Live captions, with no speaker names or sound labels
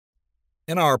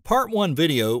In our Part 1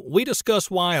 video, we discuss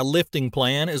why a lifting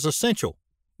plan is essential.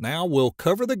 Now we'll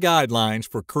cover the guidelines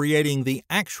for creating the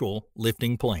actual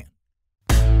lifting plan.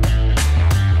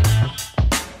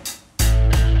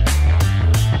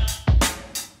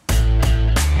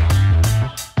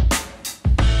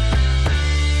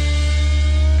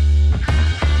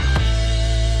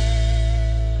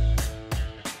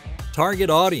 Target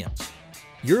audience.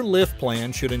 Your lift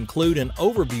plan should include an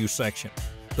overview section.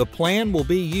 The plan will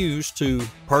be used to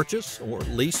purchase or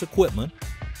lease equipment,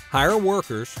 hire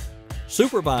workers,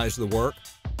 supervise the work,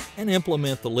 and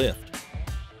implement the lift.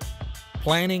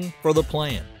 Planning for the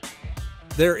plan.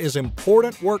 There is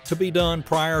important work to be done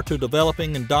prior to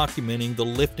developing and documenting the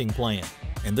lifting plan,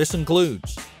 and this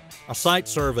includes a site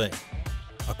survey.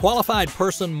 A qualified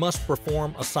person must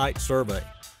perform a site survey.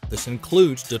 This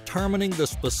includes determining the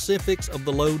specifics of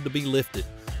the load to be lifted,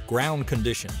 ground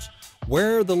conditions,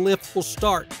 where the lift will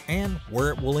start and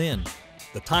where it will end.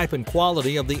 The type and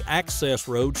quality of the access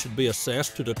road should be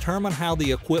assessed to determine how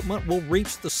the equipment will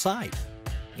reach the site.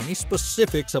 Any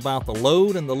specifics about the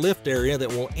load and the lift area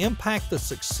that will impact the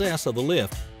success of the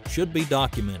lift should be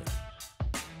documented.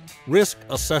 Risk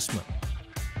assessment.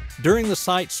 During the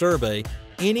site survey,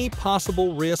 any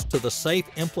possible risk to the safe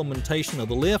implementation of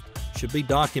the lift should be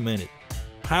documented.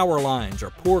 Power lines or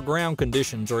poor ground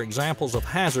conditions are examples of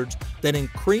hazards that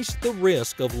increase the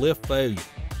risk of lift failure.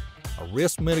 A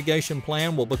risk mitigation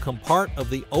plan will become part of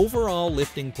the overall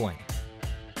lifting plan.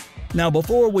 Now,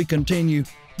 before we continue,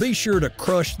 be sure to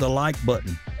crush the like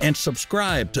button and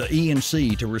subscribe to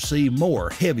E&C to receive more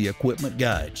heavy equipment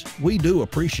guides. We do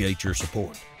appreciate your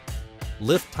support.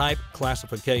 Lift type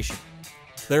classification.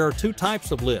 There are two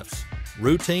types of lifts,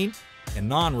 routine and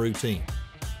non-routine.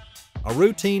 A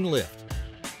routine lift.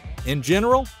 In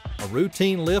general, a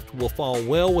routine lift will fall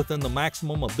well within the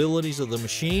maximum abilities of the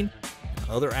machine.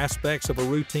 Other aspects of a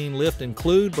routine lift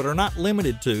include, but are not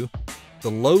limited to,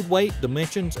 the load weight,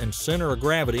 dimensions, and center of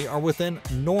gravity are within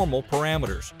normal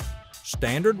parameters.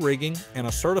 Standard rigging and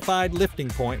a certified lifting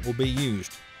point will be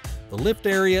used. The lift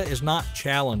area is not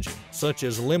challenging, such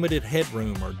as limited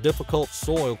headroom or difficult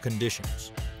soil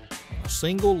conditions. A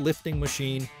single lifting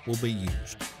machine will be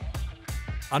used.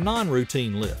 A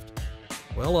non-routine lift.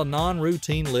 Well, a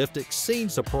non-routine lift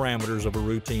exceeds the parameters of a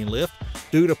routine lift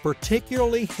due to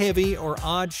particularly heavy or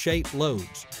odd-shaped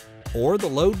loads. Or the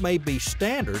load may be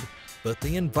standard, but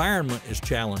the environment is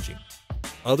challenging.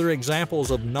 Other examples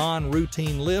of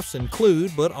non-routine lifts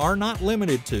include, but are not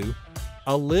limited to,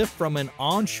 a lift from an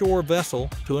onshore vessel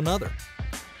to another,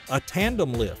 a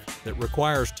tandem lift that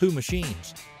requires two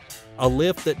machines, a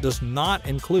lift that does not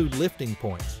include lifting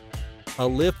points, a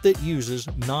lift that uses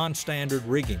non-standard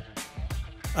rigging.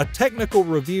 A technical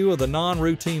review of the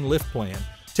non-routine lift plan,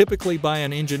 typically by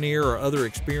an engineer or other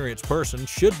experienced person,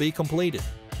 should be completed.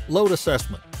 Load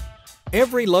assessment.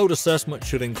 Every load assessment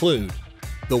should include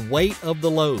the weight of the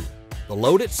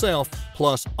load itself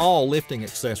plus all lifting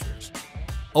accessories,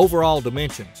 overall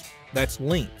dimensions, that's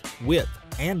length, width,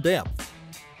 and depth,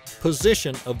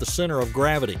 position of the center of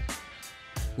gravity,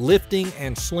 lifting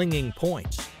and slinging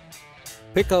points,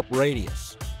 pickup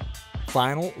radius,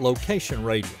 final location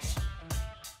radius,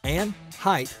 and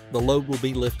height the load will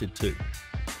be lifted to.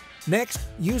 Next,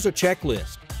 use a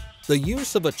checklist. The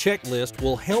use of a checklist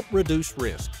will help reduce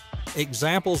risk.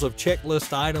 Examples of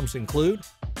checklist items include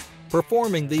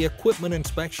performing the equipment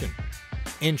inspection,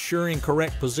 ensuring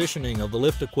correct positioning of the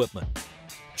lift equipment,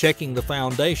 checking the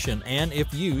foundation and,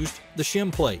 if used, the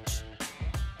shim plates,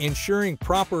 ensuring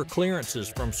proper clearances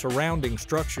from surrounding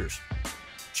structures,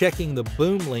 checking the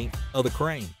boom length of the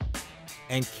crane,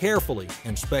 and carefully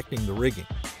inspecting the rigging.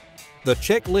 The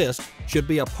checklist should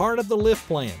be a part of the lift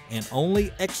plan and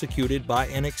only executed by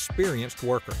an experienced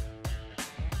worker.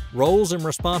 Roles and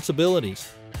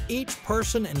responsibilities. Each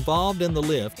person involved in the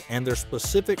lift and their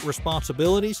specific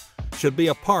responsibilities should be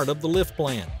a part of the lift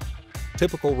plan.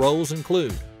 Typical roles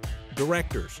include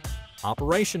directors,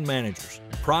 operation managers,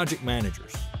 and project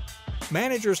managers.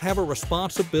 Managers have a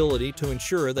responsibility to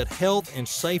ensure that health and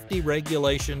safety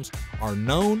regulations are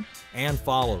known and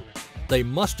followed. They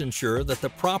must ensure that the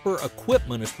proper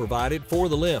equipment is provided for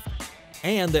the lift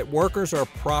and that workers are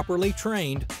properly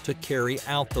trained to carry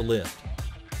out the lift.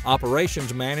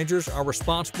 Operations managers are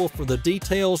responsible for the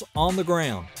details on the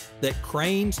ground, that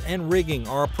cranes and rigging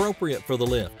are appropriate for the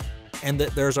lift, and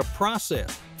that there's a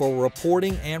process for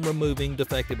reporting and removing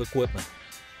defective equipment.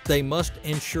 They must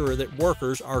ensure that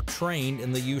workers are trained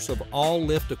in the use of all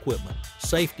lift equipment,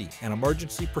 safety and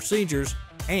emergency procedures,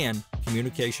 and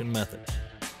communication methods.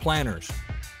 Planners.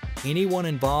 Anyone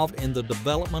involved in the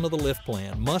development of the lift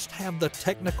plan must have the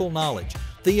technical knowledge,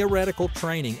 theoretical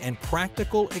training, and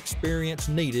practical experience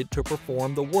needed to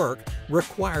perform the work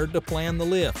required to plan the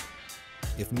lift.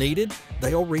 If needed,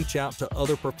 they'll reach out to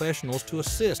other professionals to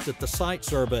assist at the site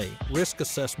survey, risk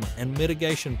assessment and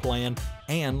mitigation plan,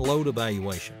 and load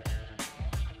evaluation.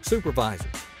 Supervisor.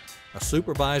 A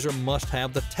supervisor must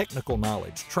have the technical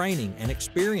knowledge, training, and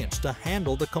experience to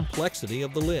handle the complexity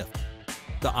of the lift.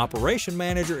 The operation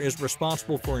manager is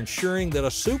responsible for ensuring that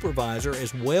a supervisor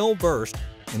is well versed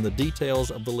in the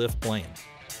details of the lift plan.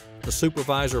 The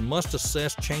supervisor must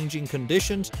assess changing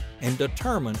conditions and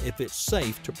determine if it's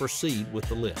safe to proceed with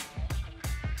the lift.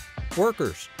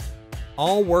 Workers.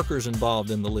 All workers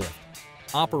involved in the lift,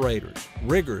 operators,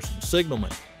 riggers, and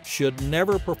signalmen, should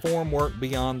never perform work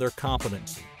beyond their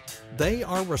competency. They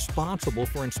are responsible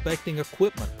for inspecting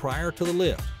equipment prior to the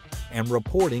lift and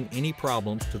reporting any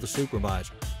problems to the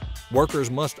supervisor.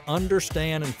 Workers must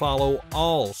understand and follow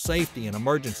all safety and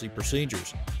emergency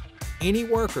procedures. Any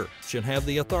worker should have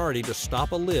the authority to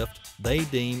stop a lift they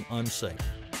deem unsafe.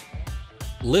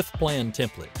 Lift plan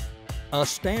template. A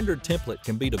standard template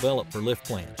can be developed for lift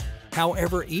plans.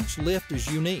 However, each lift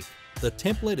is unique. The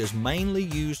template is mainly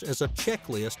used as a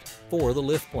checklist for the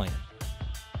lift plan.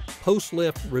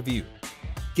 Post-lift review.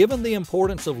 Given the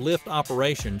importance of lift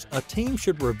operations, a team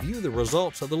should review the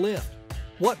results of the lift.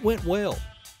 What went well?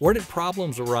 Where did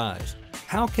problems arise?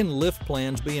 How can lift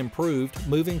plans be improved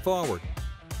moving forward?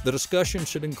 The discussion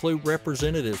should include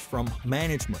representatives from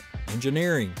management,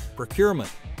 engineering,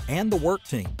 procurement, and the work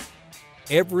team.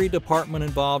 Every department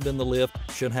involved in the lift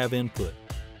should have input.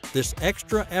 This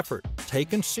extra effort,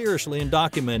 taken seriously and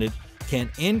documented,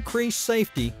 can increase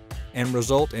safety and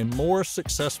result in more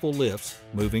successful lifts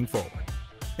moving forward.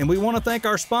 And we want to thank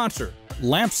our sponsor,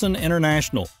 Lamson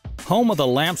International, home of the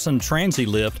Lamson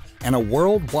Transilift and a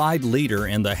worldwide leader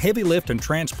in the heavy lift and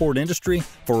transport industry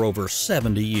for over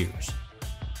 70 years.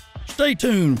 Stay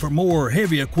tuned for more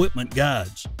heavy equipment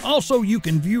guides. Also, you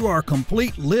can view our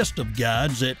complete list of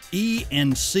guides at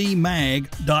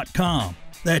eandcmag.com.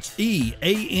 That's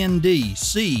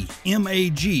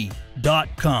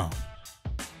eandcmag.com.